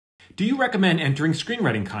Do you recommend entering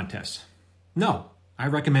screenwriting contests? No, I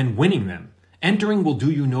recommend winning them. Entering will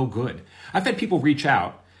do you no good. I've had people reach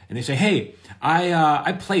out and they say, hey,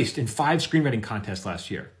 I placed in 5 screenwriting contests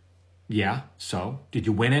last year. Yeah, so did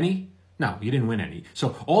you win any? No, you didn't win any.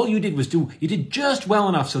 So all you did was you did just well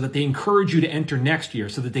enough so that they encourage you to enter next year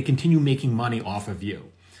so that they continue making money off of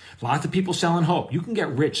you. Lots of people selling hope. You can get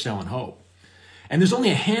rich selling hope. And there's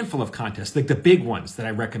only a handful of contests, like the big ones that I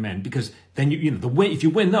recommend, because then if you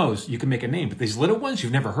win those, you can make a name. But these little ones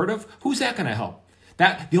you've never heard of, who's that going to help?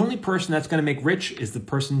 The only person that's going to make rich is the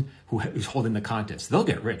person who's holding the contest. They'll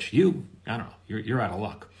get rich. I don't know, you're out of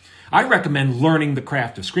luck. I recommend learning the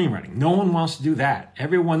craft of screenwriting. No one wants to do that.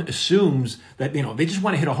 Everyone assumes that, they just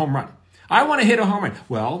want to hit a home run. I want to hit a home run.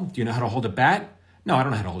 Well, do you know how to hold a bat? No, I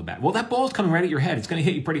don't know how to hold a bat. Well, that ball's coming right at your head. It's going to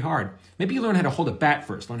hit you pretty hard. Maybe you learn how to hold a bat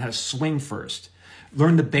first. Learn how to swing first.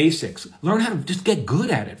 Learn the basics. Learn how to just get good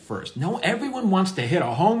at it first. No, everyone wants to hit a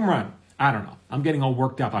home run. I don't know. I'm getting all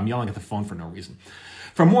worked up. I'm yelling at the phone for no reason.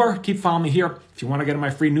 For more, keep following me here. If you want to get in my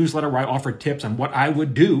free newsletter where I offer tips on what I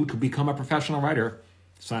would do to become a professional writer,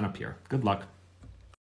 sign up here. Good luck.